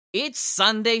It's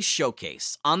Sunday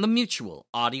Showcase on the Mutual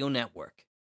Audio Network.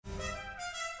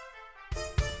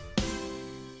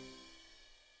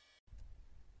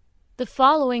 The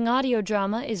following audio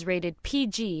drama is rated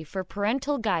PG for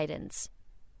parental guidance.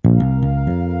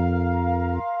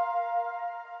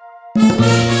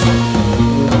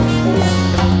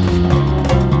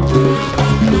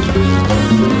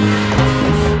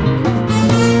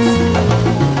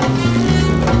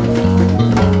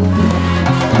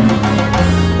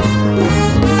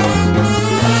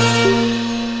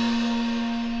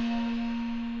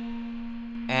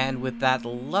 With that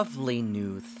lovely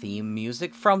new theme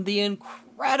music from the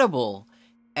incredible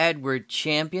Edward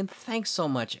Champion. Thanks so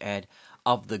much, Ed,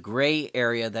 of The Gray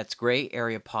Area. That's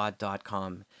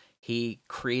grayareapod.com. He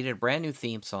created a brand new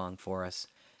theme song for us.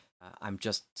 I'm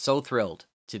just so thrilled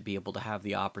to be able to have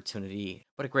the opportunity.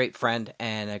 What a great friend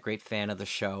and a great fan of the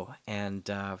show. And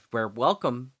we're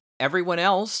welcome everyone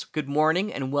else. Good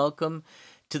morning and welcome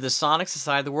to the Sonic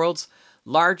Society, the world's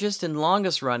largest and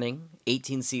longest running,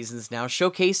 18 seasons now,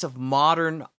 showcase of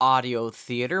modern audio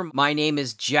theater. My name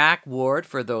is Jack Ward,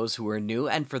 for those who are new,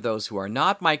 and for those who are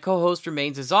not, my co-host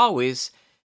remains, as always,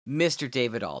 Mr.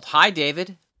 David Ault. Hi,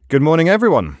 David. Good morning,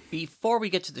 everyone. Before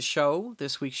we get to the show,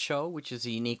 this week's show, which is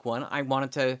a unique one, I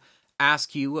wanted to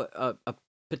ask you a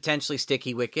potentially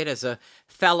sticky wicket. As a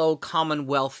fellow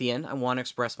Commonwealthian, I want to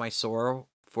express my sorrow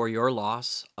for your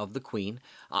loss of the Queen.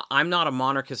 I'm not a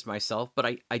monarchist myself, but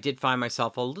I did find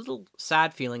myself a little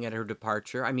sad feeling at her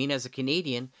departure. I mean, as a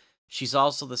Canadian, she's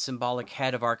also the symbolic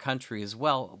head of our country as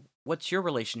well. What's your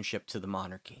relationship to the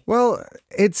monarchy? Well,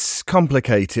 it's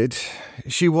complicated.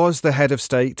 She was the head of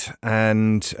state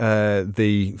and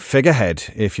the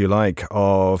figurehead, if you like,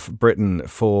 of Britain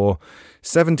for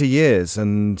 70 years.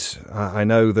 And I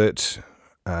know that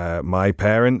my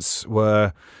parents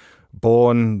were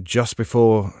born just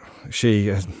before she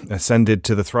ascended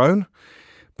to the throne.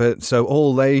 But so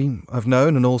all they have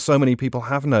known and all so many people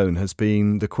have known has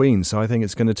been the Queen. So I think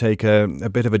it's going to take a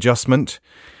bit of adjustment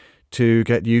to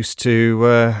get used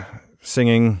to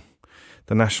singing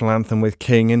the national anthem with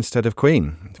King instead of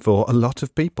Queen for a lot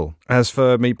of people. As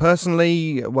for me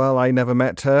personally, well, I never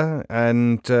met her,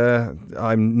 and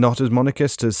I'm not as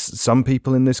monarchist as some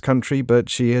people in this country, but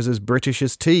she is as British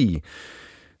as tea.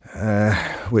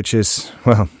 Which is,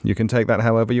 well, you can take that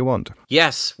however you want.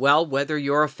 Yes, well, whether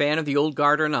you're a fan of the old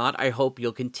guard or not, I hope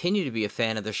you'll continue to be a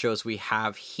fan of the shows we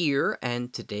have here,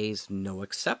 and today's no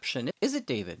exception. Is it,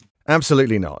 David?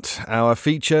 Absolutely not. Our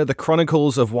feature, The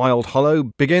Chronicles of Wild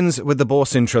Hollow, begins with the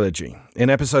Borsin trilogy. In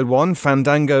episode 1,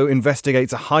 Fandango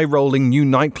investigates a high-rolling new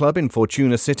nightclub in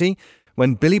Fortuna City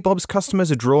when Billy Bob's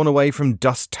customers are drawn away from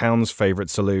Dust Town's favourite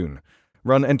saloon.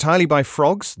 Run entirely by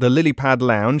frogs, the Lily Pad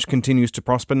Lounge continues to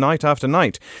prosper night after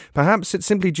night. Perhaps it's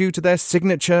simply due to their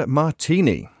signature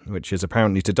martini, which is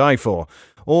apparently to die for,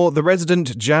 or the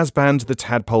resident jazz band The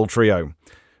Tadpole Trio.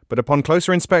 But upon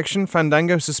closer inspection,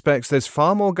 Fandango suspects there's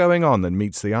far more going on than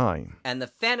meets the eye. And the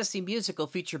fantasy musical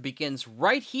feature begins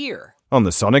right here on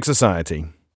the Sonic Society.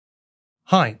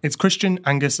 Hi, it's Christian,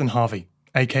 Angus and Harvey,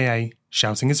 aka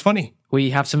Shouting is Funny. We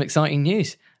have some exciting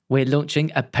news. We're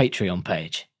launching a Patreon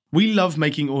page. We love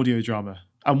making audio drama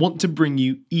and want to bring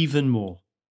you even more.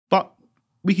 But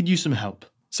we could use some help.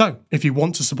 So, if you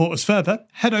want to support us further,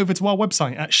 head over to our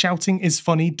website at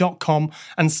shoutingisfunny.com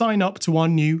and sign up to our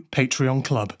new Patreon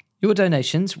club. Your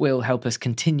donations will help us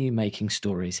continue making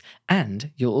stories,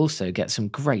 and you'll also get some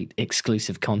great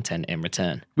exclusive content in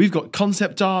return. We've got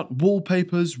concept art,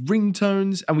 wallpapers,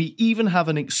 ringtones, and we even have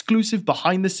an exclusive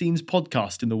behind-the-scenes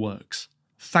podcast in the works.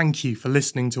 Thank you for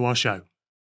listening to our show.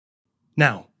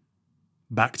 Now,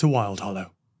 back to Wild Hollow.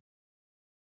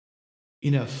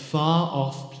 In a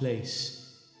far-off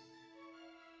place,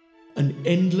 an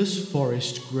endless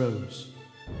forest grows.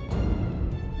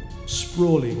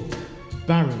 Sprawling,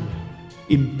 barren,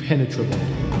 impenetrable.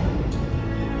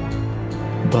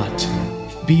 But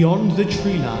beyond the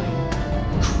tree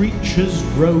line, creatures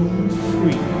roam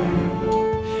free.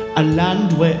 A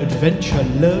land where adventure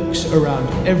lurks around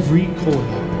every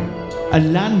corner. A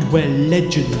land where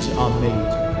legends are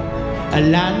made. A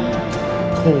land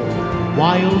called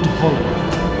Wild Hollow.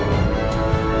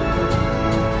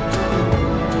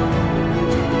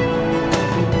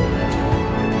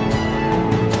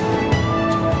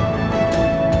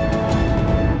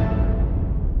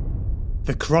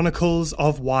 The Chronicles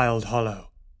of Wild Hollow,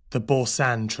 the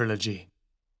Borsin trilogy.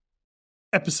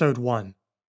 Episode 1,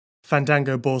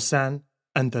 Fandango Borsin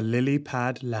and the Lily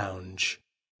Pad Lounge.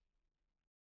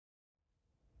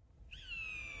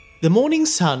 The morning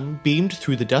sun beamed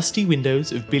through the dusty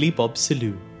windows of Billy Bob's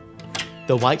saloon.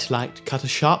 The white light cut a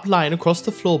sharp line across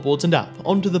the floorboards and up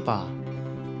onto the bar.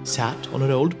 Sat on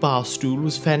an old bar stool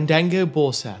was Fandango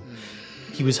Borsan.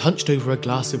 He was hunched over a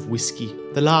glass of whiskey,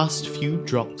 the last few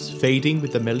drops fading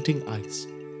with the melting ice.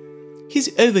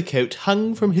 His overcoat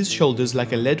hung from his shoulders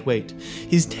like a lead weight,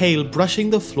 his tail brushing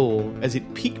the floor as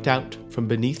it peeked out from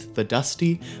beneath the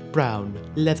dusty, brown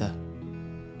leather.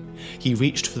 He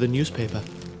reached for the newspaper.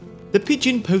 The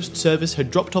Pigeon Post Service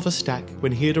had dropped off a stack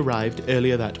when he had arrived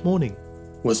earlier that morning.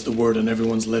 What's the word on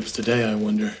everyone's lips today, I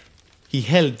wonder? He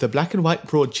held the black and white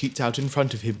broadsheets out in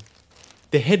front of him.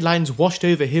 The headlines washed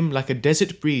over him like a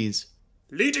desert breeze.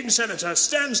 Leading senator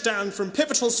stands down from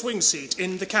pivotal swing seat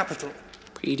in the capital.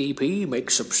 PDP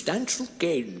makes substantial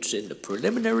gains in the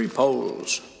preliminary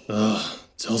polls.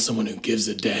 Tell someone who gives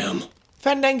a damn.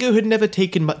 Fandango had never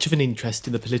taken much of an interest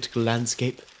in the political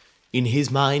landscape. In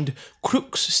his mind,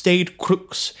 crooks stayed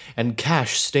crooks, and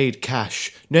cash stayed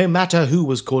cash, no matter who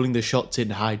was calling the shots in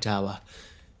Hightower.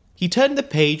 He turned the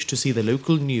page to see the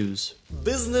local news.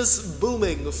 Business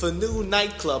booming for new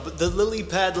nightclub, the Lily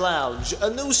Pad Lounge. A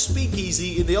new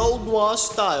speakeasy in the old noir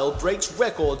style breaks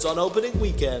records on opening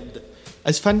weekend.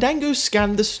 As Fandango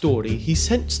scanned the story, he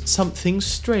sensed something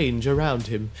strange around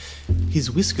him.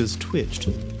 His whiskers twitched.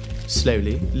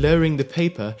 Slowly, lowering the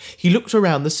paper, he looked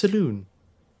around the saloon.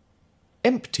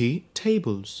 Empty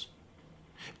tables.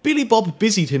 Billy Bob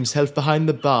busied himself behind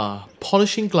the bar,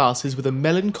 polishing glasses with a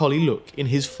melancholy look in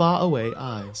his far-away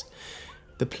eyes.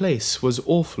 The place was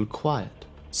awful quiet.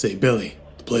 Say, Billy,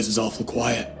 the place is awful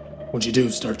quiet. What'd you do,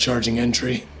 start charging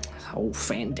entry? Oh,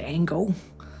 Fandango.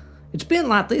 It's been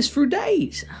like this for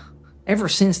days. Ever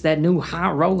since that new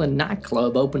high-rolling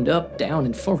nightclub opened up down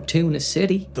in Fortuna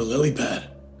City. The Lily Pad.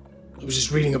 I was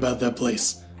just reading about that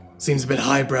place. Seems a bit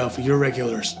highbrow for your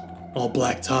regulars. All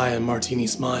black tie and martini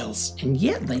smiles. And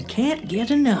yet they can't get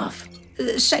enough.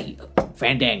 Say,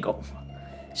 Fandango,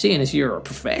 seeing as you're a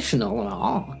professional and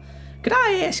all, could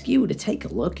I ask you to take a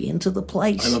look into the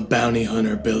place? I'm a bounty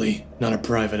hunter, Billy, not a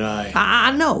private eye.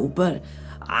 I know, but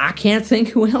I can't think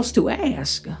who else to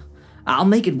ask. I'll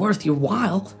make it worth your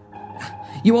while.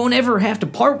 You won't ever have to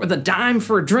part with a dime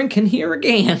for a drink in here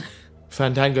again.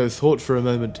 Fandango thought for a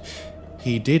moment.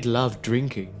 He did love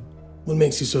drinking. What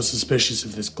makes you so suspicious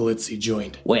of this glitzy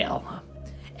joint? Well,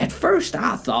 at first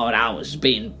I thought I was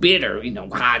being bitter,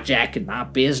 hijacking my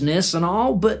business and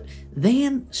all, but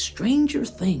then stranger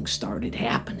things started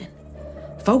happening.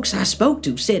 Folks I spoke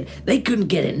to said they couldn't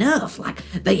get enough, like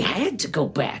they had to go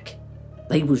back.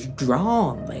 They was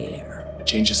drawn there.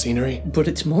 Change of scenery? But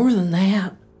it's more than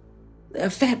that.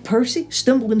 Fat Percy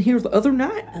stumbled in here the other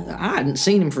night. I hadn't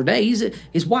seen him for days.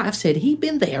 His wife said he'd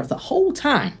been there the whole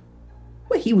time.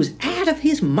 Well, he was out of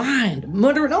his mind,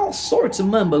 muttering all sorts of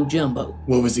mumbo-jumbo.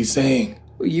 What was he saying?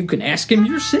 Well, you can ask him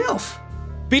yourself.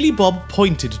 Billy Bob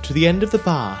pointed to the end of the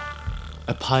bar.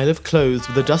 A pile of clothes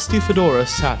with a dusty fedora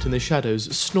sat in the shadows,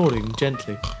 snoring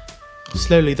gently.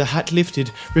 Slowly the hat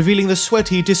lifted, revealing the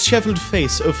sweaty, disheveled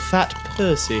face of Fat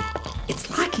Percy. It's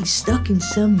like he's stuck in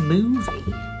some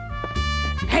movie.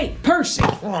 Hey, Percy!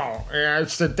 Oh,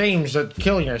 it's the dames that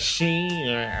kill you, see?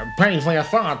 Pain for your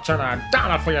thoughts and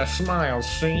 $1 for your smile,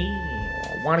 see?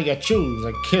 Why do you choose?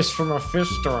 A kiss from a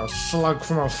fist or a slug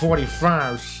from a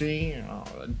 45, see? Oh,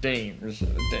 the dames.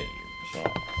 Oh.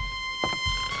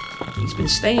 He's been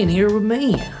staying here with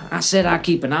me. I said I'd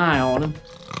keep an eye on him.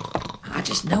 I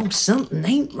just know something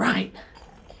ain't right.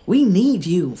 We need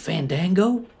you,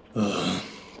 Fandango.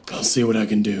 I'll see what I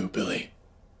can do, Billy.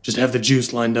 Just have the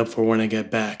juice lined up for when I get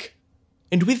back.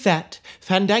 And with that,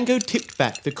 Fandango tipped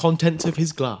back the contents of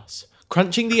his glass,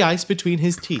 crunching the ice between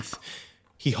his teeth.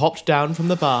 He hopped down from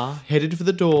the bar, headed for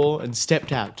the door, and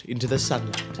stepped out into the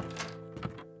sunlight.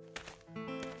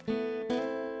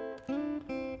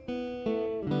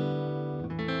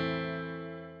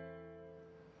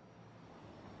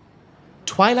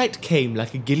 Twilight came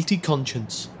like a guilty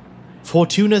conscience.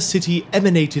 Fortuna City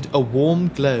emanated a warm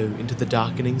glow into the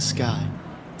darkening sky.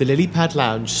 The Lily Pad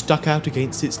Lounge stuck out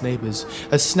against its neighbours,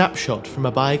 a snapshot from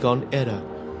a bygone era.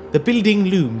 The building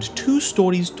loomed 2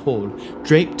 stories tall,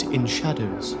 draped in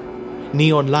shadows.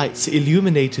 Neon lights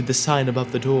illuminated the sign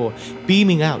above the door,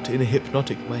 beaming out in a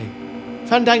hypnotic way.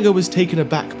 Fandango was taken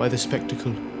aback by the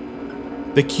spectacle.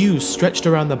 The queues stretched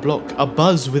around the block,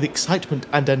 abuzz with excitement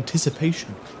and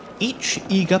anticipation. Each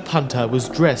eager punter was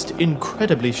dressed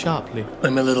incredibly sharply.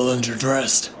 I'm a little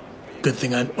underdressed. Good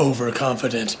thing I'm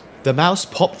overconfident. The mouse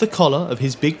popped the collar of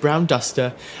his big brown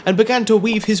duster and began to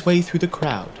weave his way through the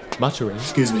crowd, muttering,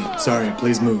 "Excuse me, sorry,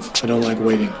 please move. I don't like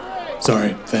waiting.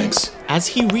 Sorry, thanks." As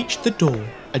he reached the door,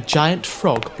 a giant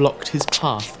frog blocked his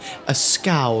path, a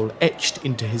scowl etched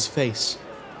into his face.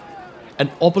 An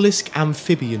obelisk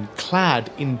amphibian clad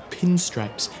in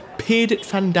pinstripes peered at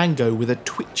Fandango with a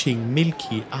twitching,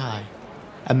 milky eye.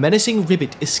 A menacing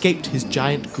ribbit escaped his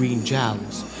giant green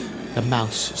jowls. The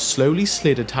mouse slowly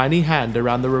slid a tiny hand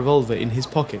around the revolver in his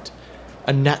pocket.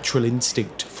 A natural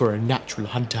instinct for a natural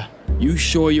hunter. You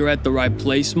sure you're at the right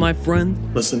place, my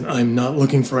friend? Listen, I'm not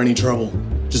looking for any trouble.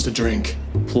 Just a drink.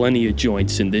 Plenty of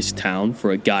joints in this town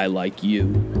for a guy like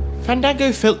you.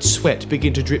 Fandango felt sweat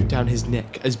begin to drip down his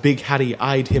neck as Big Harry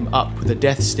eyed him up with a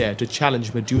death stare to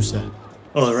challenge Medusa.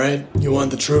 Alright, you want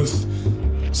the truth?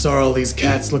 Saw all these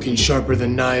cats looking sharper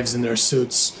than knives in their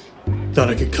suits. Thought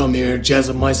I could come here, jazz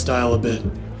up my style a bit.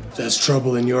 If that's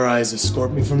trouble in your eyes,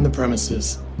 escort me from the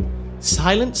premises.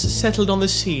 Silence settled on the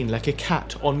scene like a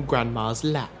cat on Grandma's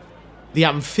lap. The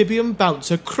amphibian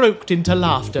bouncer croaked into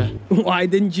laughter. Why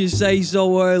didn't you say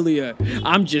so earlier?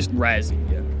 I'm just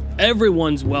razzing you.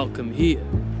 Everyone's welcome here.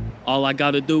 All I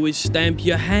gotta do is stamp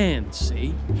your hand,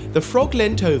 see? The frog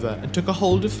leant over and took a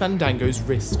hold of Fandango's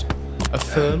wrist. A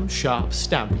firm, sharp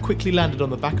stamp quickly landed on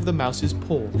the back of the mouse's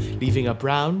paw, leaving a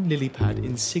brown lily pad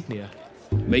insignia.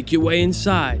 Make your way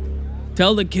inside.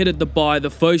 Tell the kid at the bar the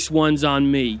first one's on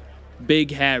me,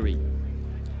 Big Harry.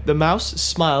 The mouse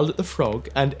smiled at the frog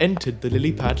and entered the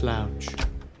lily pad lounge.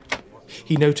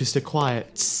 He noticed a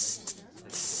quiet tss,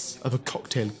 tss of a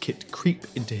cocktail kit creep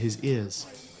into his ears.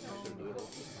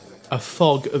 A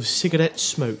fog of cigarette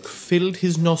smoke filled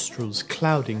his nostrils,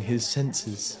 clouding his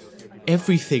senses.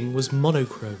 Everything was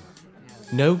monochrome.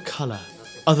 No colour,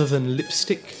 other than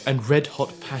lipstick and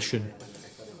red-hot passion.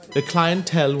 The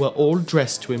clientele were all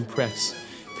dressed to impress.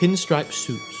 Pinstripe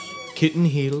suits, kitten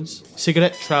heels,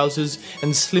 cigarette trousers,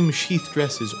 and slim sheath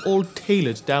dresses, all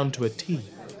tailored down to a T.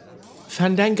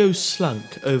 Fandango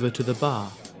slunk over to the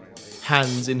bar,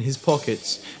 hands in his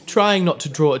pockets, trying not to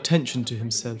draw attention to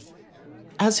himself.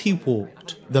 As he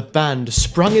walked, the band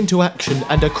sprung into action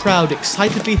and a crowd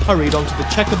excitedly hurried onto the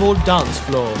checkerboard dance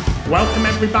floor. Welcome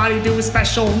everybody to a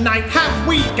special night. Have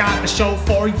we got a show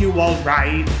for you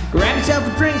alright? Grab yourself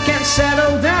a drink and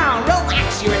settle down.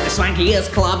 Relax, you're in the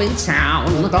swankiest club in town.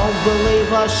 Don't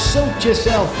believe us, suit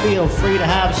yourself. Feel free to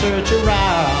have search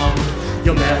around.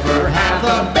 You'll never have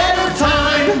a better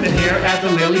time than here at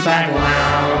the Lily Pad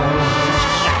Lounge.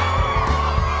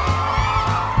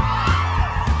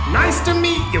 Nice to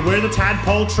meet you, we're the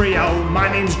Tadpole Trio. My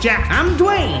name's Jack. I'm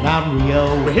Dwayne. And I'm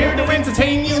Rio. We're here to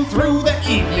entertain you through the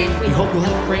evening. We hope you'll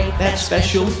have great, that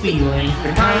special feeling.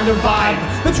 The kind of vibe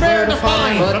that's rare to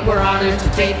find, but we're honored to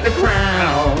take the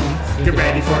crown. Get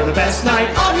ready for the best night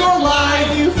of your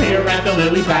life here at the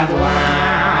Lily Pad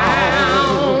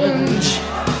Lounge.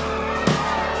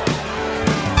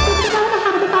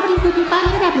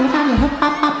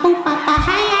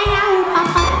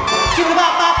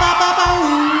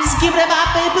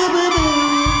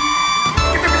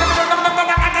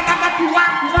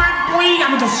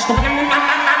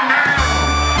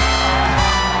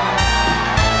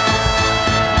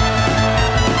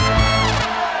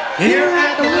 Here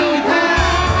at the Lily Pad.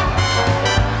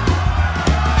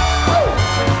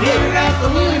 Here at the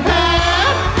Lily Pad.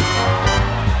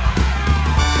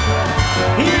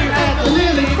 Here at the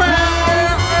Lily Pad.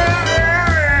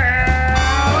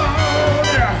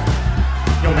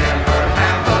 You'll never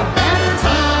have a better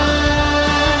time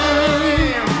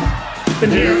than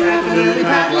here at the Lily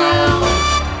Pad Lounge.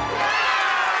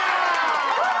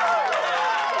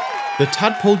 The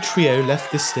Tadpole Trio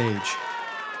left the stage.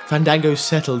 Fandango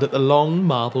settled at the long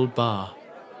marble bar.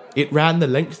 It ran the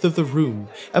length of the room,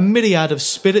 a myriad of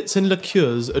spirits and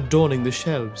liqueurs adorning the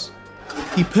shelves.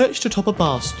 He perched atop a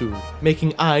bar stool,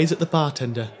 making eyes at the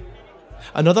bartender.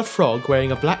 Another frog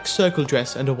wearing a black circle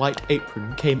dress and a white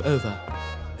apron came over.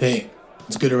 Hey,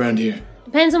 it's good around here.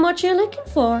 Depends on what you're looking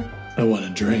for. I want a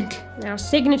drink. Our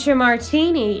signature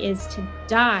martini is to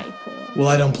die for. Well,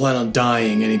 I don't plan on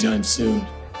dying anytime soon.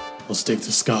 I'll stick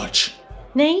to scotch.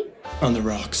 Nate? On the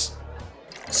rocks.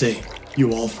 Say,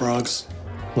 you all frogs?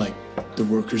 Like the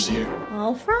workers here?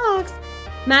 All frogs.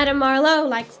 Madame Marlowe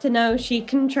likes to know she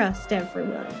can trust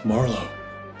everyone. Marlowe?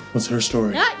 What's her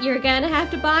story? You're gonna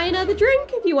have to buy another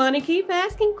drink if you want to keep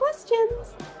asking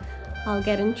questions. I'll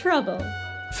get in trouble.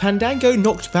 Fandango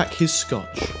knocked back his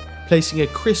scotch, placing a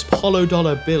crisp hollow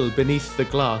dollar bill beneath the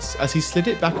glass as he slid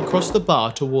it back across the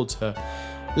bar towards her,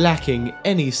 lacking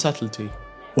any subtlety.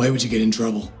 Why would you get in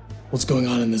trouble? What's going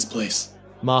on in this place?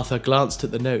 Martha glanced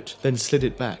at the note, then slid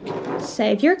it back.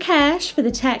 Save your cash for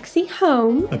the taxi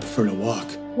home. I prefer to walk.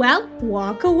 Well,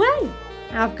 walk away.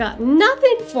 I've got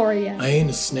nothing for you. I ain't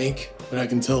a snake, but I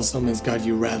can tell something's got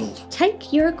you rattled.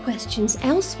 Take your questions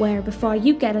elsewhere before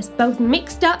you get us both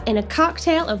mixed up in a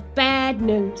cocktail of bad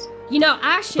news. You know,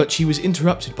 I should... But she was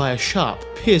interrupted by a sharp,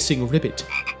 piercing ribbit.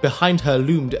 Behind her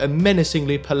loomed a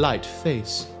menacingly polite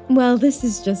face. Well, this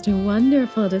is just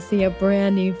wonderful to see a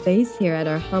brand new face here at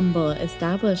our humble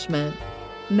establishment.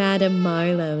 Madame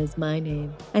Marlowe is my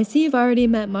name. I see you've already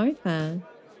met Martha.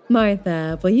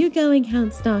 Martha, will you go and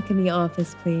count stock in the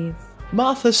office, please?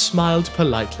 Martha smiled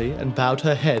politely and bowed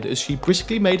her head as she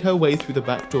briskly made her way through the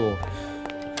back door.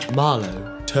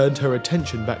 Marlowe turned her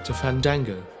attention back to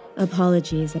Fandango.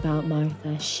 Apologies about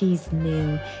Martha. She's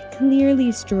new,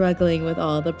 clearly struggling with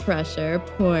all the pressure.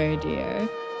 Poor dear.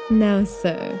 Now,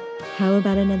 sir, how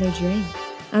about another drink?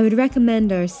 I would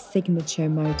recommend our signature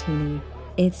martini.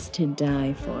 It's to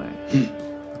die for.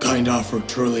 Kind offer,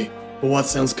 truly. But what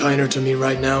sounds kinder to me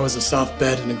right now is a soft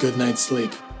bed and a good night's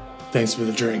sleep. Thanks for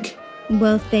the drink.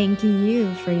 Well, thank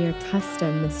you for your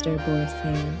custom, Mr.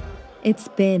 Borsan. It's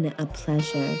been a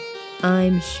pleasure.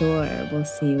 I'm sure we'll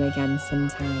see you again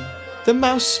sometime. The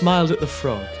mouse smiled at the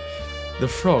frog. The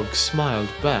frog smiled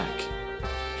back.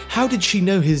 How did she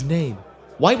know his name?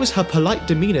 Why was her polite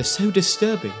demeanour so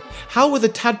disturbing? How were the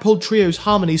Tadpole Trio's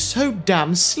harmonies so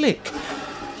damn slick?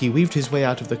 He weaved his way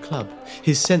out of the club.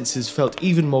 His senses felt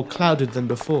even more clouded than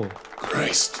before.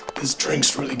 Christ, this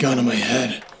drink's really gone to my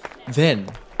head. Then,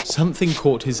 something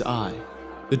caught his eye.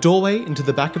 The doorway into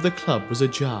the back of the club was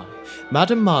ajar.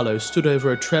 Madame Marlowe stood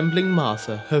over a trembling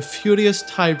Martha, her furious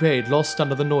tirade lost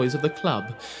under the noise of the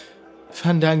club.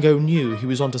 Fandango knew he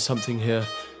was onto something here.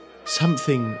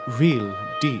 Something real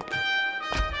deep.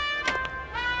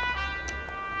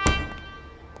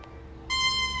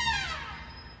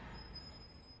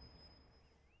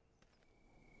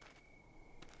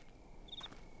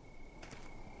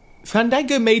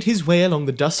 Fandango made his way along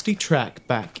the dusty track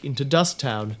back into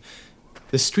Dusttown.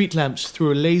 The street lamps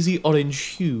threw a lazy orange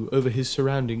hue over his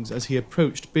surroundings as he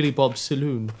approached Billy Bob's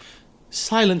saloon.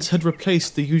 Silence had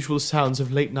replaced the usual sounds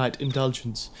of late-night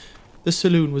indulgence. The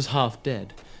saloon was half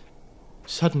dead.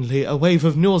 Suddenly, a wave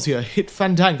of nausea hit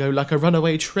Fandango like a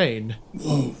runaway train.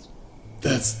 Whoa,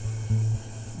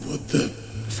 that's... what the...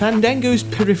 Fandango's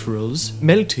peripherals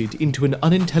melted into an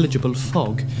unintelligible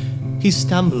fog. He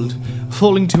stumbled,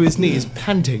 falling to his knees,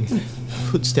 panting.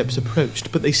 Footsteps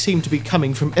approached, but they seemed to be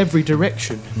coming from every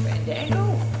direction.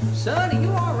 Fandango? Son, are you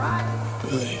alright?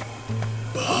 Billy.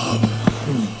 Bob.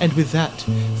 And with that,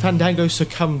 Fandango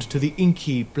succumbed to the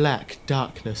inky black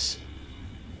darkness.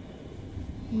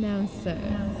 Now, sir,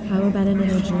 how about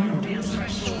another drink?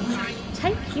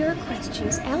 Take your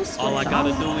questions elsewhere. All I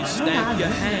gotta do is stamp your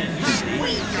hand, you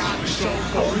see?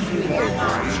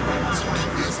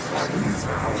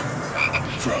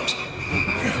 Frogs.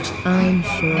 I'm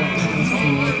sure we'll see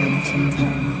you again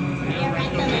sometime.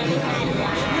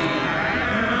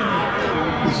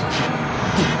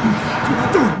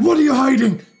 What are you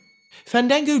hiding?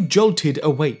 Fandango jolted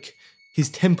awake. His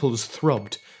temples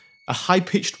throbbed. A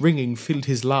high-pitched ringing filled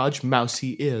his large,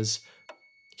 mousy ears.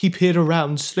 He peered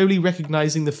around, slowly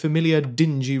recognizing the familiar,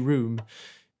 dingy room.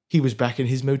 He was back in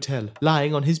his motel,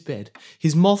 lying on his bed,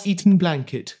 his moth-eaten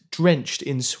blanket drenched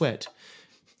in sweat.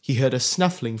 He heard a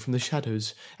snuffling from the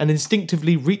shadows, and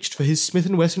instinctively reached for his Smith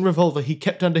 & Wesson revolver he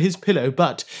kept under his pillow,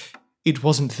 but it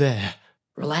wasn't there.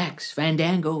 Relax,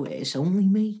 Fandango, it's only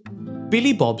me.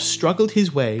 Billy Bob struggled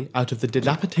his way out of the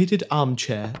dilapidated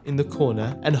armchair in the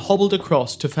corner and hobbled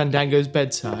across to Fandango's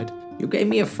bedside. You gave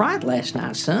me a fright last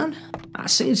night, son. I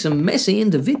seen some messy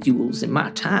individuals in my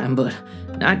time, but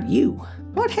not you.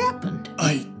 What happened?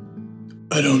 I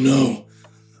don't know.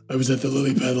 I was at the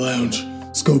Lily Pad Lounge,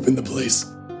 scoping the place.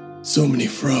 So many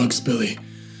frogs, Billy.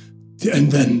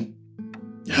 And then,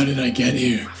 how did I get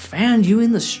here? I found you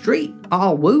in the street,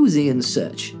 all woozy and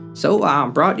such, so I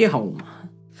brought you home.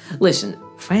 Listen,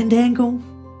 Fandango,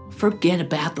 forget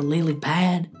about the lily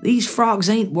pad. These frogs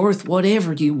ain't worth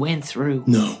whatever you went through.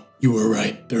 No, you were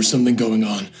right. There's something going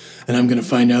on, and I'm gonna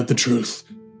find out the truth.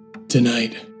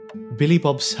 Tonight. Billy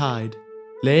Bob sighed,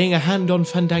 laying a hand on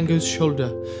Fandango's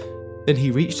shoulder. Then he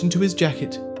reached into his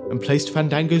jacket and placed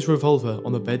Fandango's revolver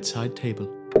on the bedside table.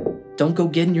 Don't go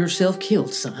getting yourself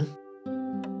killed, son.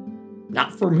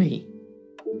 Not for me.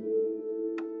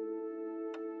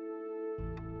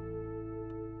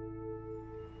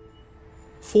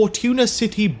 Fortuna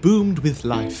City boomed with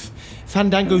life.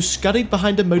 Fandango scurried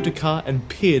behind a motorcar and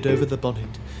peered over the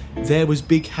bonnet. There was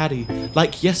Big Harry,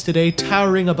 like yesterday,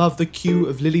 towering above the queue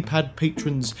of Lilypad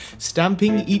patrons,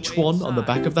 stamping each one on the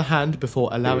back of the hand before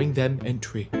allowing them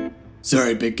entry.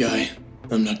 Sorry, big guy.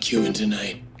 I'm not queuing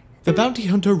tonight. The bounty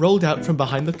hunter rolled out from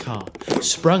behind the car,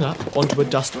 sprung up onto a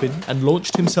dustbin, and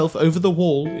launched himself over the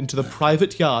wall into the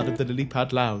private yard of the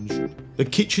Lilypad Lounge. The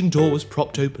kitchen door was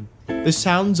propped open, the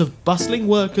sounds of bustling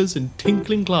workers and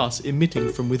tinkling glass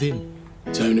emitting from within.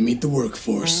 Time to meet the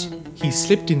workforce. He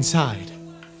slipped inside.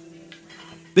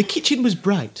 The kitchen was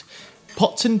bright.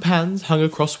 Pots and pans hung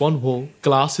across one wall,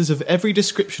 glasses of every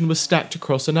description were stacked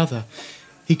across another.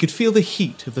 He could feel the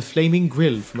heat of the flaming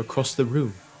grill from across the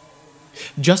room.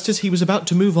 Just as he was about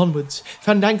to move onwards,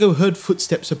 Fandango heard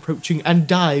footsteps approaching and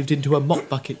dived into a mop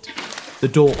bucket. The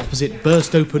door opposite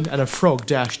burst open and a frog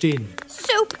dashed in.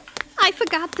 Soup! I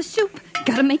forgot the soup.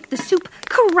 Gotta make the soup.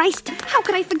 Christ, how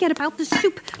could I forget about the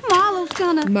soup?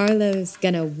 Marlowe's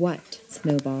gonna what,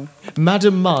 Snowball?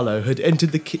 Madame Marlowe had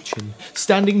entered the kitchen,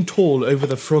 standing tall over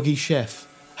the froggy chef.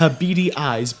 Her beady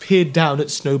eyes peered down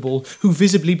at Snowball, who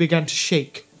visibly began to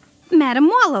shake. Madame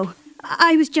Marlowe,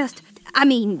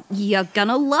 you're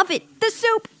gonna love it. The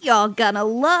soup. You're gonna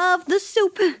love the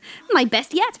soup. My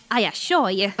best yet, I assure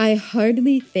you. I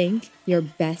hardly think your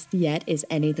best yet is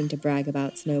anything to brag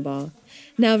about, Snowball.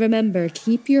 Now remember,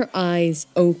 keep your eyes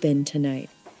open tonight.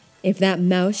 If that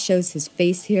mouse shows his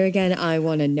face here again, I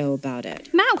want to know about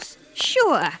it. Mouse?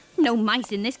 Sure. No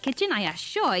mice in this kitchen, I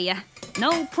assure you.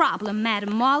 No problem,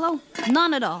 Madame Marlowe.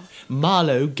 None at all.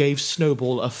 Marlowe gave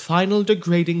Snowball a final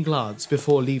degrading glance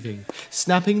before leaving,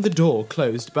 snapping the door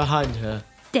closed behind her.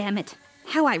 Damn it.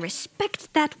 How I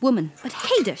respect that woman, but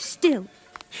hate her still.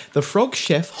 The frog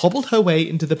chef hobbled her way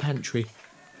into the pantry.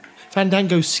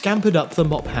 Fandango scampered up the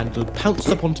mop handle, pounced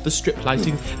up onto the strip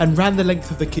lighting, and ran the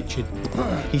length of the kitchen.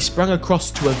 He sprung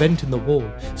across to a vent in the wall,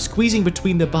 squeezing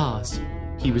between the bars.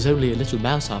 He was only a little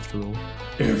mouse after all.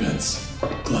 Air vents.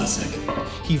 Classic.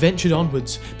 He ventured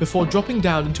onwards before dropping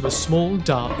down into a small,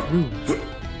 dark room.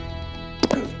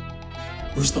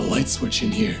 Where's the light switch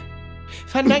in here?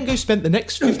 Fandango spent the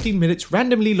next 15 minutes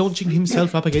randomly launching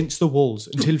himself up against the walls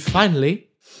until finally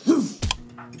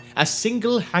a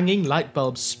single hanging light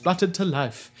bulb spluttered to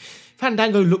life.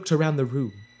 Fandango looked around the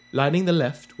room. Lining the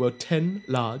left were 10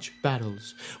 large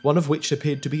barrels, one of which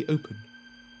appeared to be open.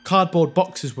 Cardboard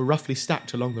boxes were roughly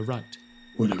stacked along the right.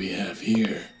 What do we have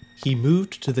here? He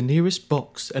moved to the nearest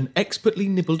box and expertly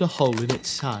nibbled a hole in its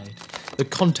side, the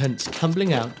contents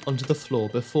tumbling out onto the floor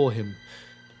before him.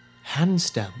 Hand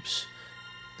stamps.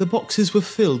 The boxes were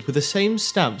filled with the same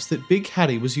stamps that Big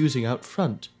Harry was using out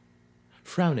front.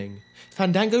 Frowning,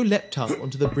 Fandango leapt up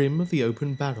onto the brim of the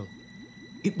open barrel.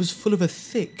 It was full of a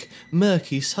thick,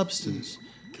 murky substance.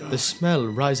 The smell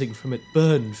rising from it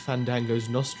burned Fandango's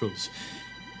nostrils.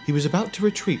 He was about to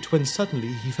retreat when suddenly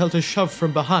he felt a shove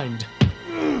from behind.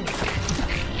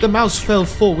 The mouse fell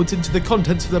forwards into the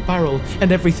contents of the barrel,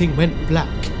 and everything went black.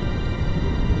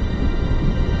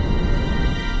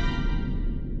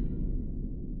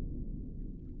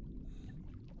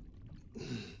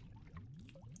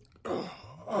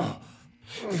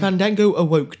 Fandango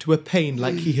awoke to a pain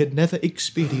like he had never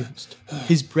experienced.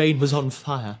 His brain was on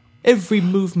fire. Every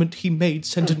movement he made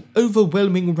sent an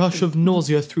overwhelming rush of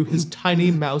nausea through his tiny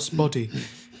mouse body.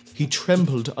 He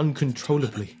trembled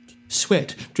uncontrollably,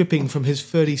 sweat dripping from his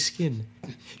furry skin.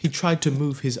 He tried to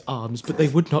move his arms, but they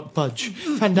would not budge.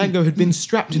 Fandango had been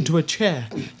strapped into a chair,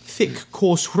 thick,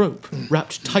 coarse rope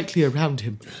wrapped tightly around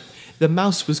him. The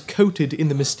mouse was coated in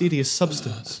the mysterious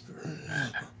substance.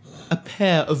 A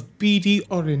pair of beady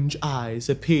orange eyes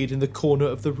appeared in the corner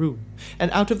of the room,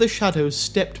 and out of the shadows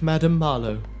stepped Madame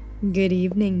Marlowe. Good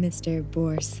evening, Mr.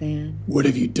 Borsan. What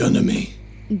have you done to me?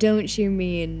 Don't you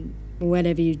mean, what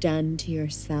have you done to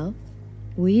yourself?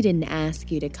 We didn't ask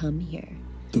you to come here.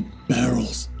 The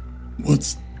barrels.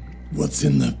 What's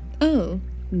in the... Oh,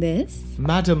 this?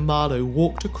 Madame Marlowe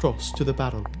walked across to the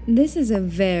barrel. This is a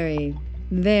very,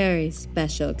 very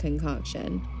special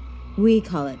concoction. We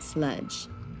call it sludge.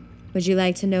 Would you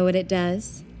like to know what it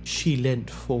does? She leant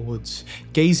forwards,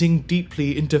 gazing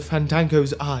deeply into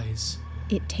Fandango's eyes.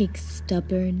 It takes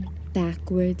stubborn,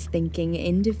 backwards thinking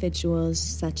individuals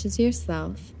such as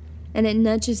yourself, and it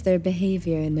nudges their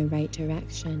behavior in the right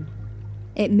direction.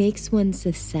 It makes one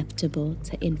susceptible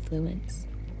to influence,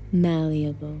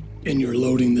 malleable. And you're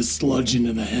loading this sludge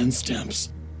into the hand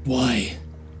stamps. Why?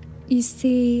 You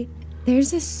see,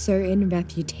 there's a certain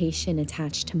reputation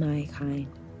attached to my kind.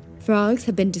 Frogs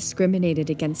have been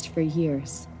discriminated against for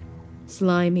years.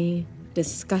 Slimy,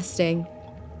 disgusting.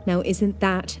 Now, isn't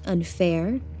that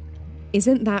unfair?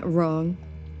 Isn't that wrong?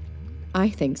 I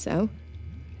think so.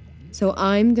 So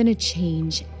I'm gonna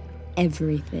change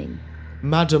everything.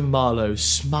 Madame Marlowe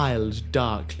smiled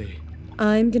darkly.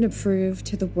 I'm gonna prove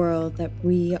to the world that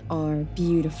we are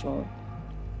beautiful.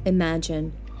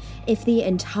 Imagine if the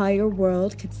entire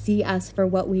world could see us for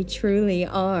what we truly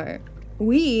are.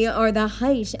 We are the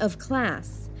height of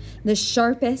class, the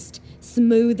sharpest,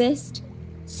 smoothest,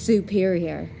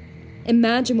 superior.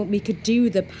 Imagine what we could do,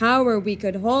 the power we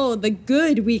could hold, the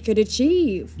good we could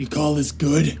achieve. You call this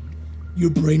good?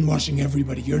 You're brainwashing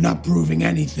everybody. You're not proving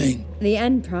anything. The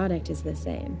end product is the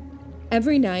same.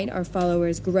 Every night, our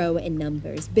followers grow in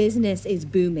numbers. Business is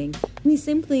booming. We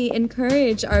simply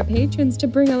encourage our patrons to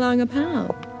bring along a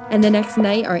pal. And the next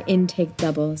night, our intake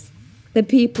doubles. The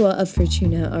people of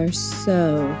Fortuna are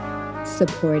so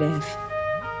supportive.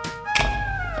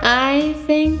 I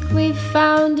think we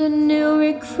found a new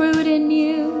recruit in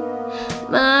you,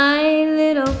 my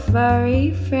little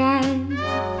furry friend.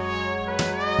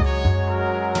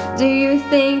 Do you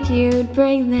think you'd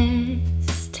bring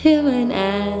this to an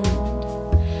end?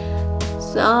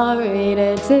 Sorry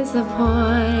to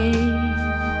disappoint.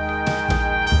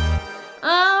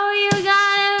 Oh, you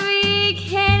gotta be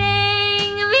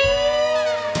kidding me.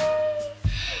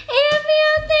 If you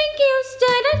think you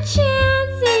stood a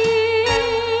chance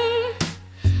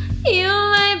here, you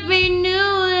might be new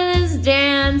to this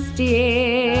dance,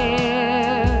 dear.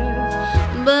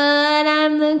 But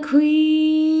I'm the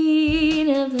queen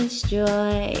of this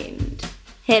joint.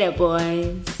 Hit it,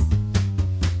 boys.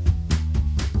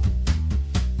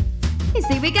 You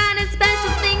see, we got a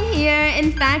special thing here.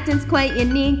 In fact, it's quite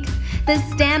unique. The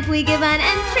stamp we give on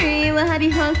entry will have you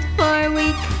hooked for a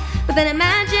week. But then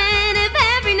imagine if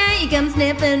every night you come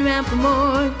sniffing around for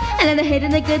more. And they're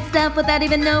hitting the good stuff without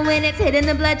even knowing it's hitting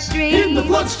the bloodstream. In the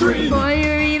bloodstream! Before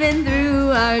you're even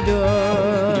through our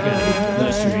door.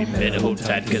 Bloodstream, better hold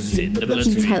tight, cause it's in the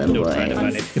bloodstream. Don't try to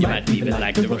find it. You might even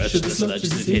like the rush of the sludge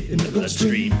that's hitting the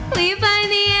bloodstream. We find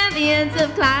the ambience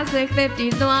of classic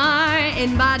 50s noir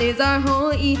embodies our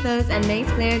whole ethos and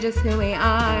makes clear just who we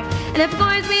are. And of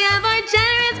course we have our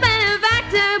generous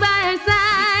benefactor by our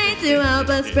side to help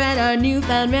us spread our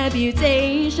newfound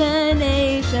reputation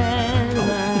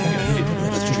nationwide.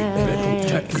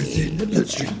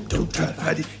 Don't try to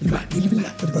hide it. You might even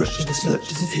like the brush of the sludge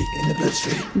that's hitting the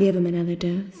bloodstream. Give him another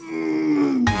dose.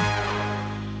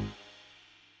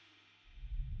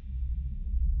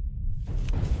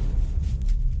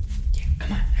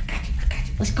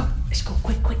 Let's go,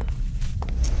 quick.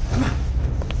 Come on.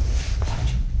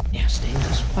 Now, stay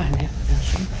nice and quiet now.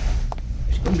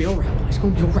 It's gonna be alright, boy. It's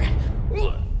gonna be alright.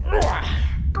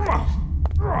 Come on.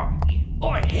 Oh,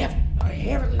 I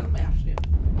have a little mouse.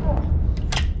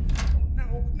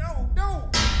 No.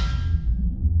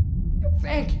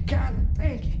 Thank you, Conlon.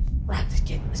 Thank you. Right,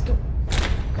 let's go.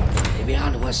 Maybe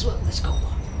on to us. Let's go, boy.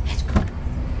 Let's go.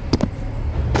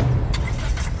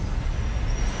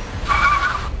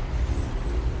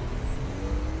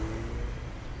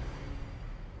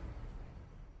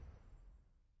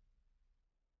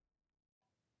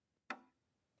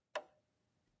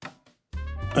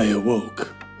 I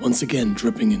awoke, once again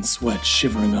dripping in sweat,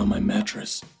 shivering on my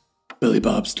mattress. Billy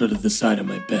Bob stood at the side of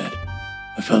my bed.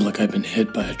 I felt like I'd been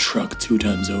hit by a truck 2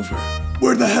 times over.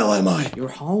 Where the hell am I? You're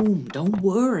home. Don't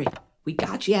worry. We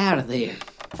got you out of there.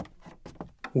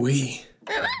 We.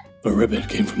 A ribbit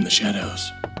came from the shadows.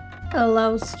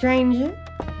 Hello, stranger.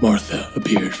 Martha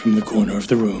appeared from the corner of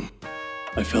the room.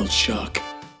 I felt shock,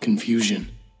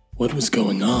 confusion. What was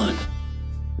going on?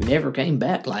 We never came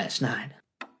back last night.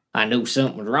 I knew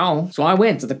something was wrong, so I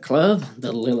went to the club,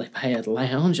 the Lily Pad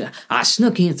Lounge. I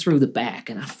snuck in through the back,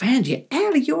 and I found you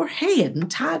out of your head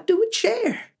and tied to a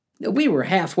chair. We were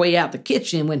halfway out the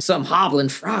kitchen when some hobbling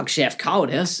frog chef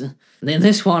caught us. And then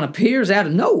this one appears out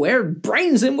of nowhere and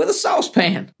brains him with a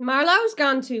saucepan. Marlowe's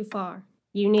gone too far.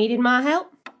 You needed my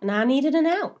help, and I needed an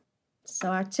out.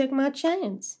 So I took my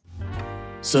chance.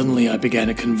 Suddenly I began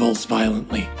to convulse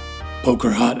violently.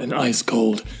 Poker hot and ice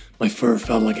cold. My fur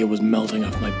felt like it was melting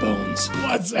off my bones.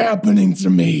 What's happening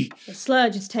to me? The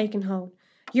sludge has taken hold.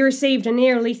 You received a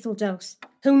near-lethal dose.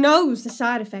 Who knows the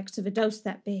side effects of a dose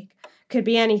that big? Could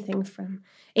be anything from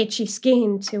itchy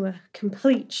skin to a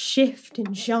complete shift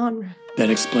in genre.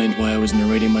 That explained why I was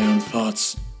narrating my own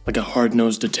thoughts, like a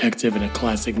hard-nosed detective in a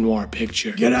classic noir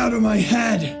picture. Get out of my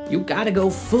head! You gotta go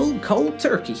full cold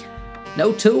turkey.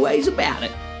 No 2 ways about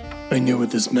it. I knew what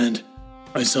this meant.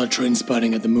 I saw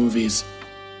Trainspotting at the movies.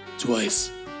 Twice.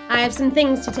 I have some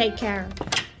things to take care of.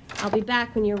 I'll be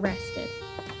back when you're rested.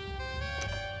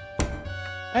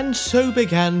 And so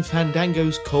began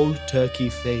Fandango's cold turkey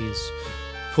phase.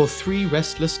 For 3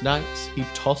 restless nights he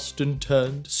tossed and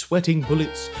turned, sweating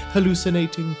bullets,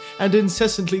 hallucinating, and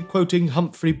incessantly quoting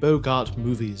Humphrey Bogart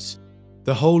movies.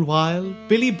 The whole while,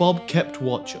 Billy Bob kept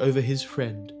watch over his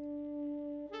friend.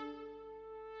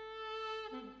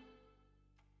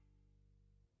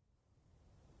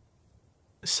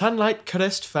 Sunlight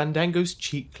caressed Fandango's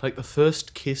cheek like the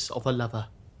first kiss of a lover.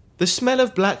 The smell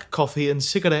of black coffee and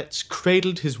cigarettes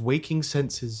cradled his waking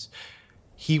senses.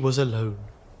 He was alone.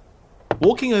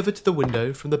 Walking over to the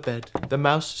window from the bed, the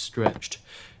mouse stretched,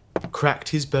 cracked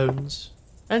his bones,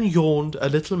 and yawned a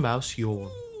little mouse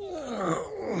yawn.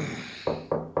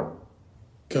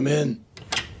 Come in.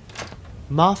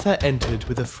 Martha entered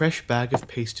with a fresh bag of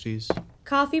pastries.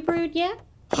 Coffee brewed yet?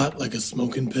 Hot like a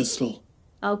smoking pistol.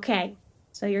 Okay,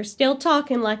 so you're still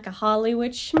talking like a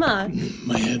Hollywood schmuck.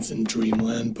 My head's in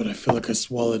dreamland, but I feel like I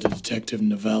swallowed a detective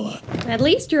novella. At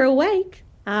least you're awake.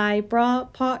 I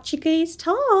brought Portuguese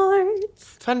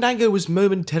tarts. Fandango was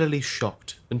momentarily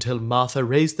shocked until Martha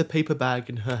raised the paper bag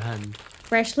in her hand.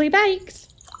 Freshly baked.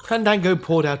 Fandango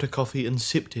poured out a coffee and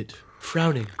sipped it,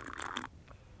 frowning.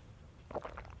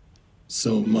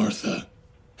 So, Martha,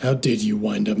 how did you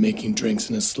wind up making drinks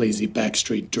in a sleazy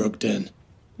backstreet drug den?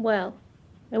 Well,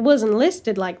 it wasn't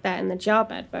listed like that in the job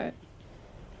advert.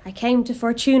 I came to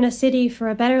Fortuna City for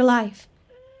a better life,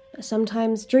 but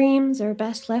sometimes dreams are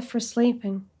best left for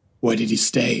sleeping. Why did you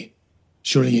stay?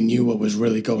 Surely you knew what was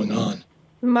really going on.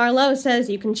 Marlowe says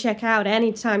you can check out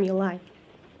any time you like,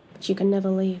 but you can never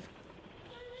leave.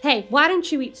 Hey, why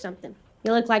don't you eat something?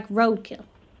 You look like roadkill.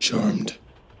 Charmed.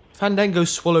 Fandango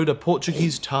swallowed a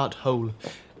Portuguese tart whole,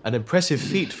 an impressive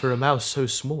feat for a mouse so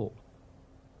small.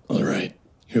 All right,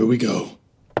 here we go.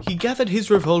 He gathered his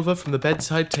revolver from the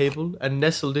bedside table and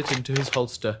nestled it into his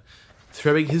holster,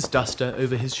 throwing his duster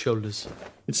over his shoulders.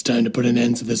 It's time to put an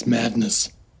end to this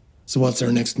madness. So what's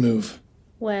our next move?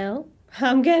 Well,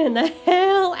 I'm getting the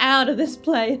hell out of this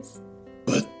place.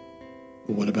 But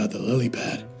what about the lily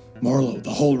pad? Marlowe, the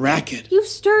whole racket. You've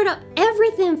stirred up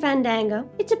everything, Fandango.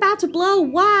 It's about to blow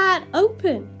wide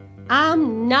open.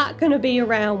 I'm not gonna be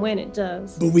around when it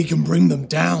does. But we can bring them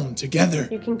down together.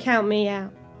 You can count me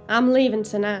out. I'm leaving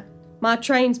tonight. My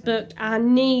train's booked. I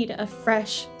need a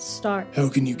fresh start. How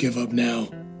can you give up now?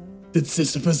 Did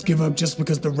Sisyphus give up just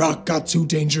because the rock got too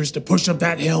dangerous to push up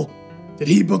that hill? Did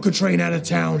he book a train out of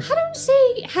town? I don't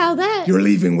see how that... You're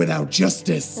leaving without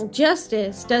justice. Well,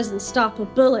 justice doesn't stop a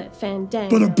bullet,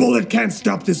 Fandango. But a bullet can't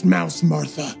stop this mouse,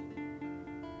 Martha.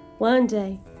 One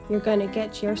day, you're gonna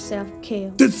get yourself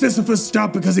killed. Did Sisyphus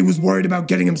stop because he was worried about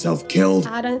getting himself killed?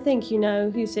 I don't think you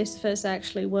know who Sisyphus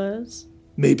actually was.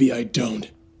 Maybe I don't,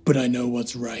 but I know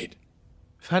what's right.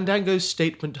 Fandango's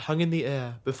statement hung in the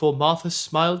air before Martha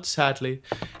smiled sadly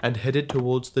and headed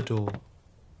towards the door.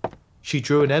 She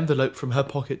drew an envelope from her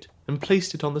pocket and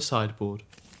placed it on the sideboard.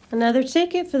 Another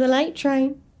ticket for the late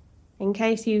train, in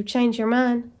case you change your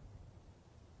mind.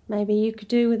 Maybe you could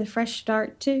do with a fresh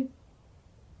start, too.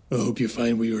 I hope you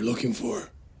find what you're looking for.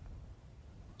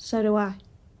 So do I.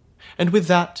 And with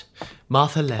that,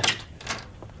 Martha left.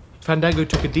 Fandango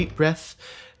took a deep breath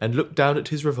and looked down at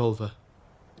his revolver.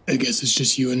 I guess it's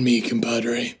just you and me,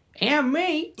 compadre. And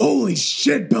me. Holy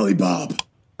shit, Billy Bob!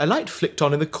 A light flicked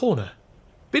on in the corner.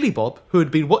 Billy Bob, who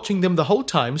had been watching them the whole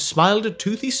time, smiled a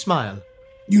toothy smile.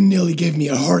 You nearly gave me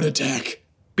a heart attack.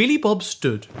 Billy Bob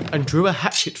stood and drew a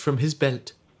hatchet from his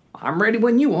belt. I'm ready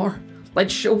when you are.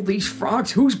 Let's show these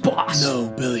frogs who's boss. No,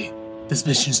 Billy. This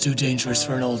mission's too dangerous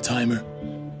for an old-timer.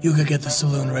 You go get the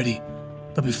saloon ready.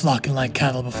 They'll be flocking like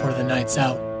cattle before the night's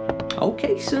out.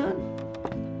 Okay, son.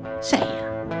 Say,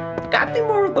 got any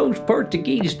more of those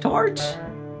Portuguese tarts?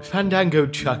 Fandango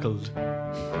chuckled.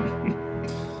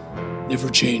 Never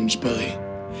change, Billy.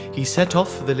 He set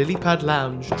off for the lily pad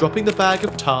lounge, dropping the bag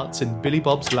of tarts in Billy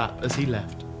Bob's lap as he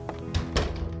left.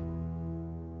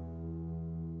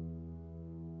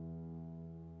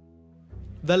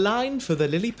 The line for the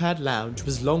lily pad lounge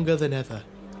was longer than ever.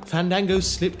 Fandango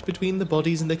slipped between the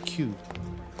bodies in the queue.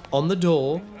 On the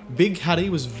door, Big Harry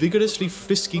was vigorously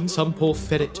frisking some poor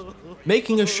ferret,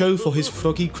 making a show for his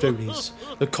froggy cronies,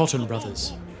 the Cotton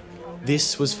Brothers.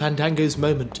 This was Fandango's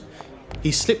moment.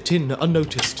 He slipped in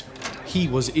unnoticed. He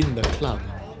was in the club.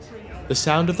 The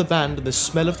sound of the band and the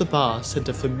smell of the bar sent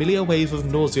a familiar wave of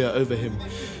nausea over him,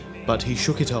 but he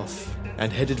shook it off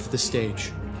and headed for the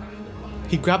stage.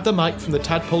 He grabbed the mic from the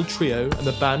Tadpole Trio and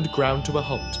the band ground to a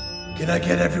halt. Can I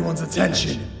get everyone's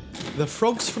attention? The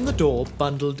frogs from the door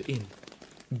bundled in.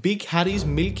 Big Harry's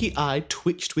milky eye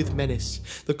twitched with menace.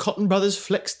 The Cotton Brothers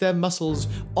flexed their muscles,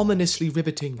 ominously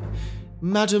riveting.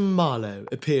 Madame Marlowe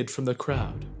appeared from the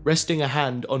crowd, resting a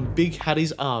hand on Big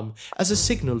Harry's arm as a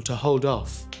signal to hold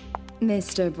off.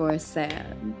 Mr.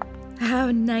 Borsan,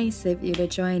 how nice of you to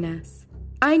join us.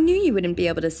 I knew you wouldn't be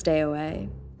able to stay away.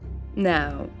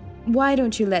 Now, why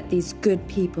don't you let these good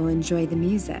people enjoy the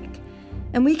music?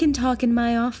 And we can talk in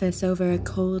my office over a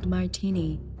cold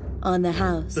martini on the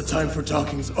house. The time for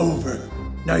talking's over.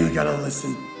 Now you gotta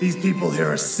listen. These people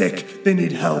here are sick. They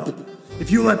need help. If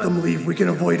you let them leave, we can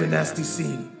avoid a nasty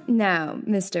scene. Now,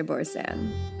 Mr.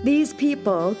 Borsan, these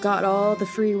people got all the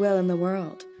free will in the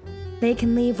world. They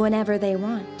can leave whenever they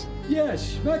want.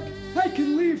 Yes, Schmuck, I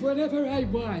can leave whenever I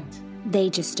want.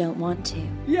 They just don't want to.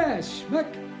 Yes,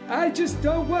 Schmuck, I just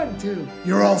don't want to.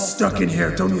 You're all stuck in here,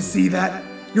 don't you see that?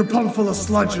 You're pumped full of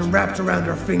sludge and wrapped around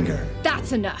her finger.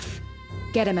 That's enough.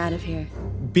 Get him out of here.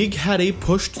 Big Harry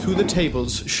pushed through the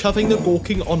tables, shoving the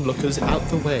gawking onlookers out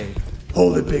the way.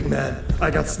 Hold it, big man.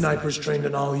 I got snipers trained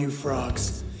on all you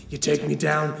frogs. You take me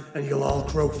down, and you'll all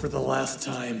croak for the last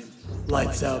time.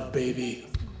 Lights out, baby.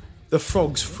 The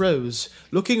frogs froze,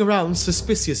 looking around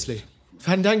suspiciously.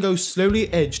 Fandango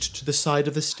slowly edged to the side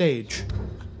of the stage.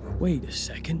 Wait a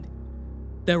second.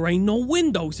 There ain't no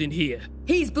windows in here.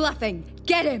 He's bluffing.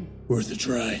 Get him. Worth a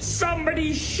try.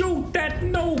 Somebody shoot that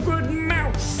no-good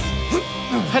mouse!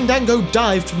 Fandango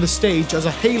dived from the stage as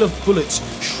a hail of bullets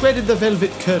shredded the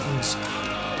velvet curtains.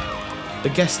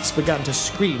 The guests began to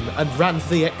scream and ran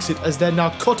for the exit as their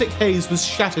narcotic haze was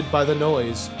shattered by the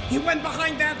noise. He went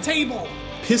behind that table!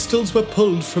 Pistols were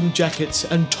pulled from jackets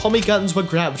and Tommy guns were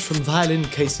grabbed from violin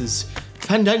cases.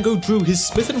 Fandango drew his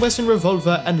Smith & Wesson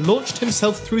revolver and launched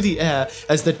himself through the air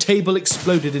as the table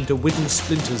exploded into wooden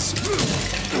splinters.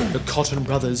 The Cotton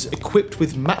Brothers, equipped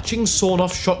with matching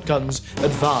sawn-off shotguns,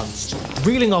 advanced,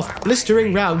 reeling off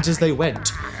blistering rounds as they went.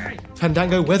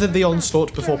 Fandango weathered the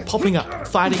onslaught before popping up,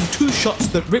 firing 2 shots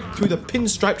that ripped through the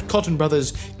pinstriped Cotton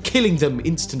Brothers, killing them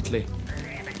instantly.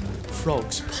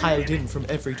 Frogs piled in from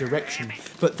every direction,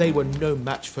 but they were no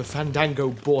match for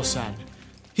Fandango Borsan.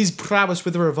 His prowess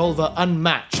with a revolver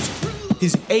unmatched,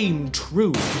 his aim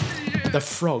true. The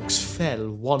frogs fell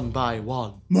one by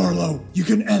one. Marlowe, you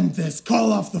can end this.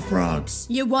 Call off the frogs.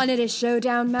 You wanted a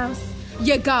showdown, Mouse?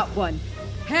 You got one.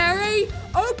 Harry,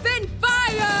 open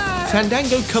fire!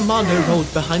 Fandango Commando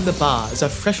rolled behind the bar as a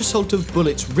fresh assault of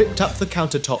bullets ripped up the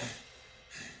countertop.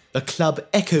 The club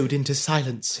echoed into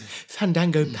silence.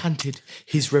 Fandango panted.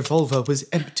 His revolver was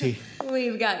empty.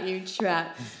 We've got you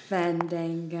trapped,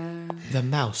 Fandango. The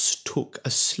mouse took a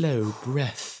slow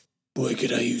breath. Boy,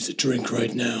 could I use a drink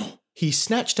right now. He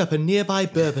snatched up a nearby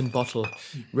bourbon bottle,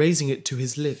 raising it to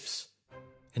his lips.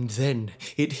 And then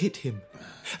it hit him.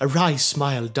 A wry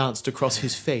smile danced across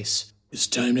his face. It's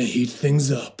time to heat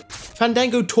things up.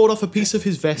 Fandango tore off a piece of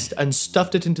his vest and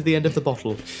stuffed it into the end of the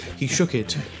bottle. He shook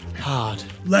it hard.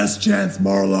 Last chance,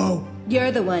 Marlowe.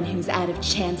 You're the one who's out of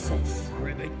chances.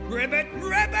 Ribbit, ribbit,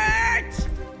 ribbit!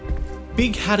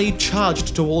 Big Harry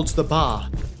charged towards the bar.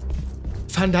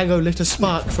 Fandango lit a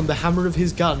spark from the hammer of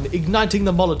his gun, igniting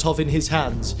the Molotov in his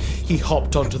hands. He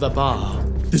hopped onto the bar.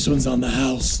 This one's on the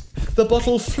house. The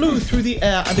bottle flew through the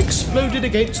air and exploded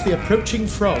against the approaching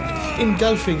frog,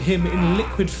 engulfing him in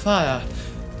liquid fire.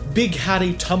 Big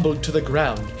Harry tumbled to the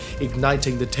ground,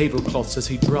 igniting the tablecloths as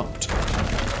he dropped.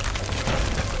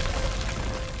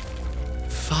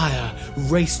 Fire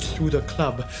raced through the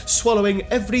club, swallowing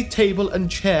every table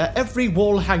and chair, every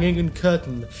wall hanging and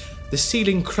curtain. The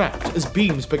ceiling cracked as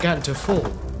beams began to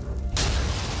fall.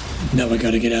 Now I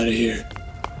gotta get out of here.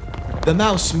 The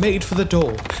mouse made for the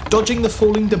door, dodging the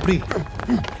falling debris.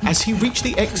 As he reached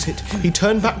the exit, he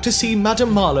turned back to see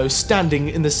Madame Marlowe standing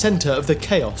in the centre of the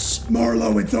chaos.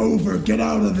 Marlowe, it's over. Get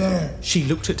out of there. She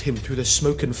looked at him through the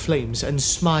smoke and flames and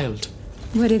smiled.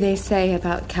 What do they say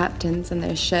about captains and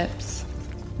their ships?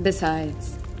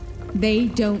 Besides, they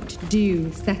don't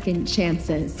do second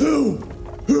chances.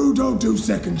 Who don't do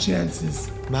second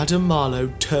chances? Madame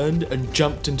Marlowe turned and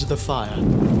jumped into the fire.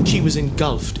 She was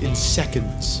engulfed in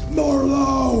seconds.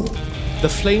 Marlowe! The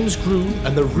flames grew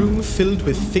and the room filled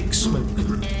with thick smoke.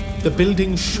 The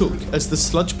building shook as the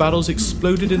sludge barrels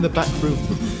exploded in the back room.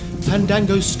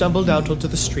 Fandango stumbled out onto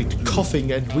the street,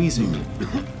 coughing and wheezing.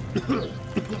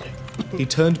 He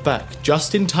turned back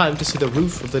just in time to see the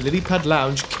roof of the Lily Pad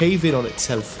Lounge cave in on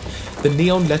itself, the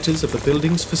neon letters of the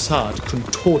building's facade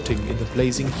contorting in the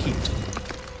blazing heat.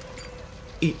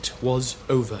 It was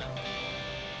over.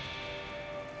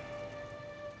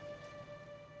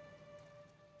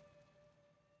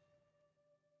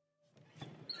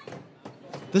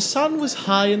 The sun was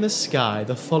high in the sky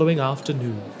the following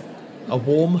afternoon. A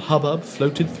warm hubbub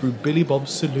floated through Billy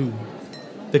Bob's saloon.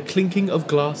 The clinking of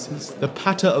glasses, the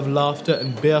patter of laughter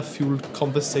and beer-fueled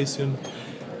conversation.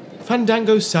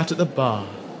 Fandango sat at the bar,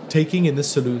 taking in the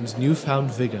saloon's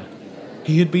newfound vigour.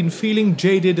 He had been feeling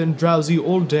jaded and drowsy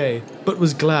all day, but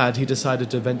was glad he decided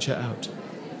to venture out.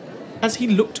 As he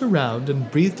looked around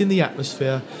and breathed in the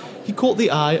atmosphere, he caught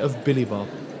the eye of Billy Bob.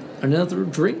 Another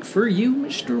drink for you,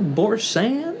 Mr.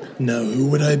 Borsan? Now, who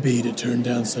would I be to turn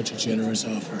down such a generous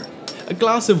offer? A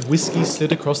glass of whiskey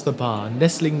slid across the bar,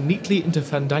 nestling neatly into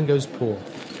Fandango's paw.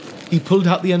 He pulled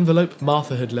out the envelope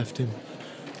Martha had left him.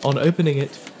 On opening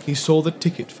it, he saw the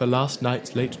ticket for last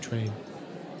night's late train.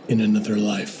 In another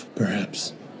life,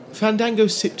 perhaps. Fandango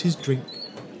sipped his drink.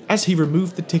 As he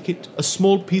removed the ticket, a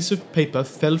small piece of paper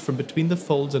fell from between the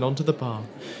folds and onto the bar.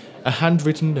 A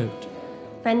handwritten note.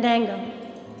 Fandango,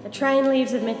 The train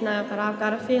leaves at midnight, but I've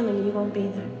got a feeling you won't be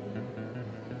there.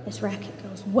 This racket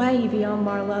goes way beyond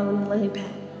Marlowe and the lily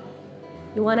pad.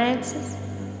 You want answers?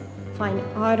 Find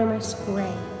Artemis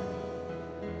Gray.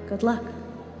 Good luck,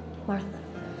 Martha.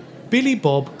 Billy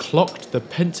Bob clocked the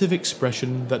pensive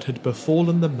expression that had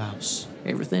befallen the mouse.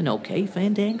 Everything okay,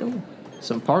 Fandango?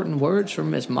 Some parting words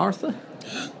from Miss Martha?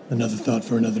 Another thought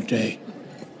for another day.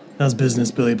 How's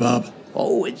business, Billy Bob?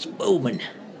 Oh, it's booming.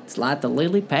 It's like the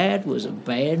lily pad was a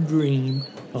bad dream.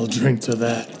 I'll drink to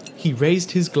that. He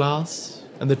raised his glass,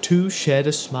 and the two shared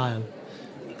a smile.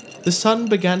 The sun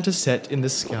began to set in the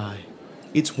sky,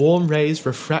 its warm rays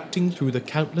refracting through the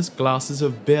countless glasses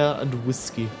of beer and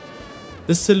whiskey.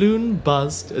 The saloon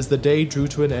buzzed as the day drew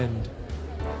to an end.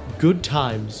 Good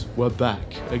times were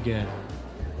back again.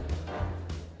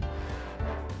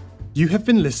 You have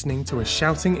been listening to a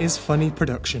Shouting is Funny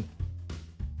production.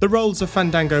 The roles of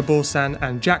Fandango Borsan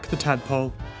and Jack the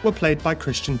Tadpole were played by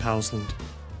Christian Powsland.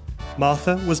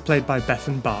 Martha was played by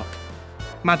Bethan Bark.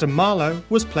 Madame Marlowe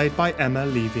was played by Emma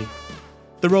Levy.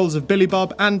 The roles of Billy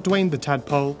Bob and Dwayne the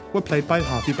Tadpole were played by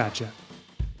Harvey Badger.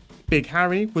 Big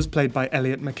Harry was played by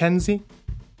Elliot Mackenzie.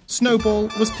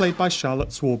 Snowball was played by Charlotte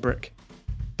Swarbrick.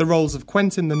 The roles of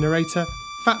Quentin the narrator,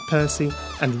 Fat Percy,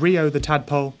 and Rio the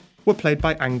Tadpole were played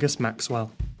by Angus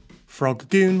Maxwell. Frog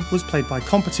Goon was played by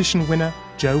competition winner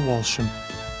Joe Walsham.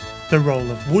 The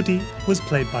role of Woody was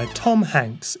played by Tom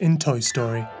Hanks in Toy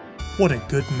Story. What a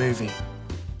good movie.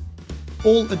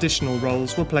 All additional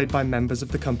roles were played by members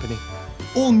of the company.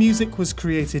 All music was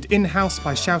created in-house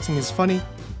by Shouting is Funny,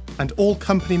 and all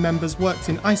company members worked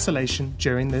in isolation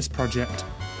during this project.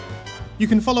 You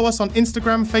can follow us on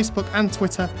Instagram, Facebook and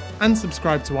Twitter, and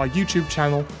subscribe to our YouTube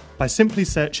channel by simply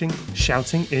searching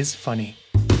Shouting is Funny.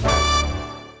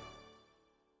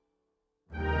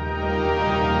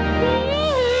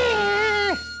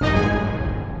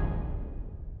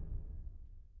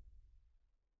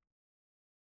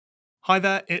 Hi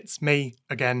there, it's me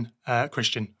again,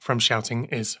 Christian from Shouting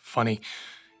is Funny.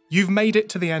 You've made it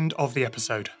to the end of the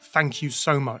episode. Thank you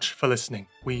so much for listening.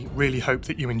 We really hope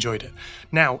that you enjoyed it.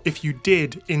 Now, if you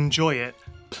did enjoy it,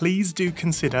 please do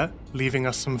consider leaving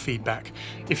us some feedback.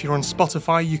 If you're on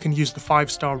Spotify, you can use the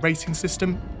 5-star rating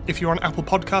system. If you're on Apple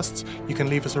Podcasts, you can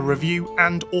leave us a review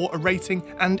and or a rating.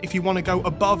 And if you want to go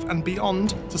above and beyond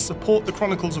to support the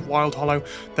Chronicles of Wild Hollow,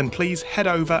 then please head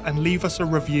over and leave us a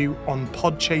review on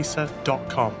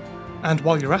podchaser.com. And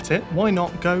while you're at it, why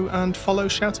not go and follow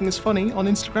Shouting is Funny on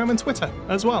Instagram and Twitter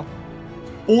as well.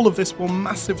 All of this will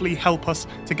massively help us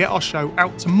to get our show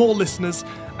out to more listeners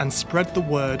and spread the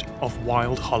word of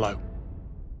Wild Hollow.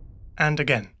 And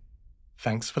again,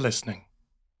 thanks for listening.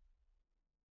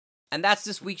 And that's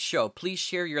this week's show. Please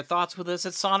share your thoughts with us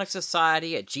at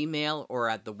sonicsociety@gmail.com or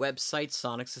at the website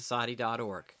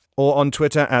sonicsociety.org. Or on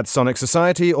Twitter at Sonic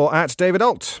Society or at David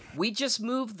Alt. We just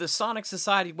moved the Sonic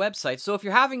Society website, so if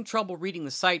you're having trouble reading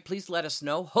the site, please let us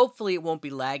know. Hopefully it won't be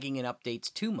lagging in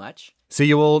updates too much. See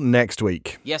you all next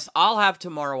week. Yes, I'll have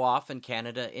tomorrow off in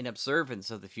Canada in observance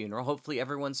of the funeral. Hopefully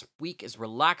everyone's week is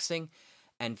relaxing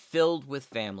and filled with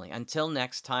family. Until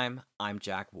next time, I'm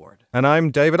Jack Ward. And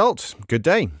I'm David Alt. Good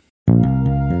day.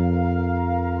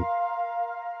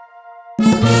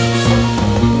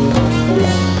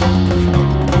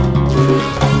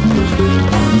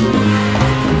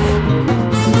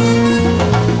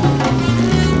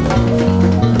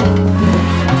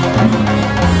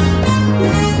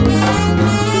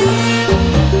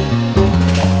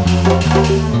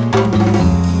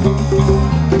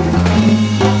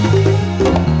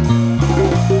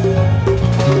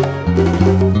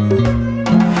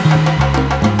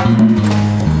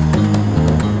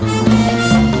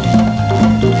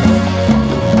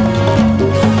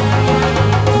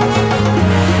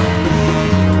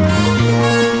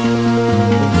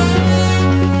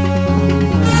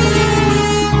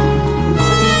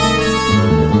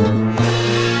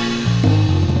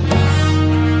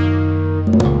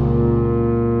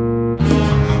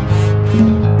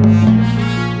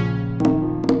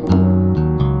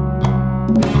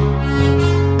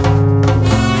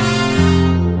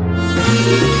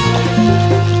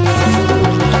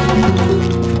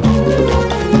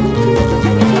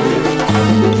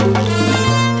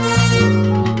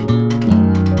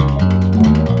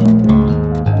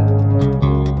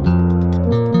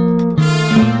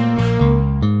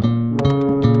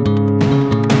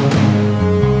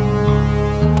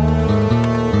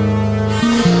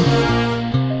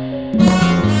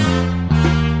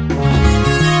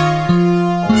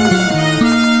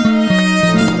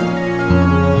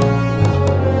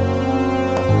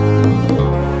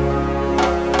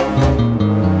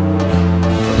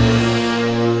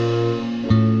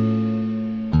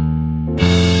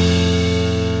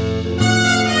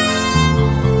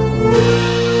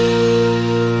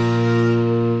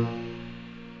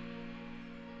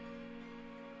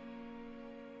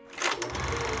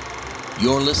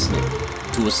 You're listening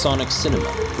to a Sonic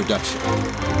Cinema production.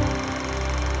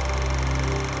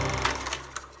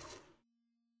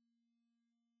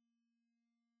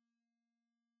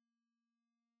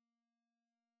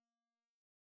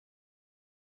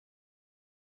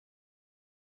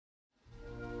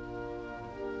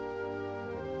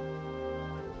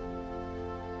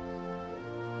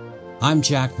 I'm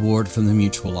Jack Ward from the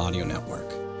Mutual Audio Network.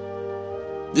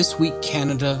 This week,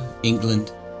 Canada,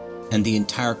 England, and the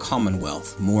entire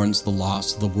Commonwealth mourns the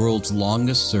loss of the world's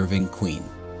longest-serving queen,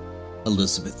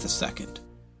 Elizabeth II,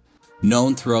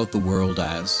 known throughout the world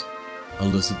as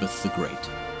Elizabeth the Great.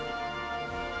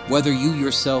 Whether you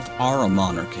yourself are a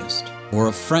monarchist or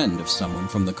a friend of someone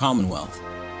from the Commonwealth,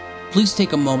 please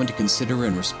take a moment to consider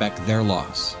and respect their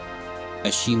loss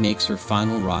as she makes her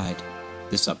final ride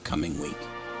this upcoming week.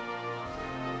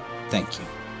 Thank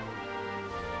you.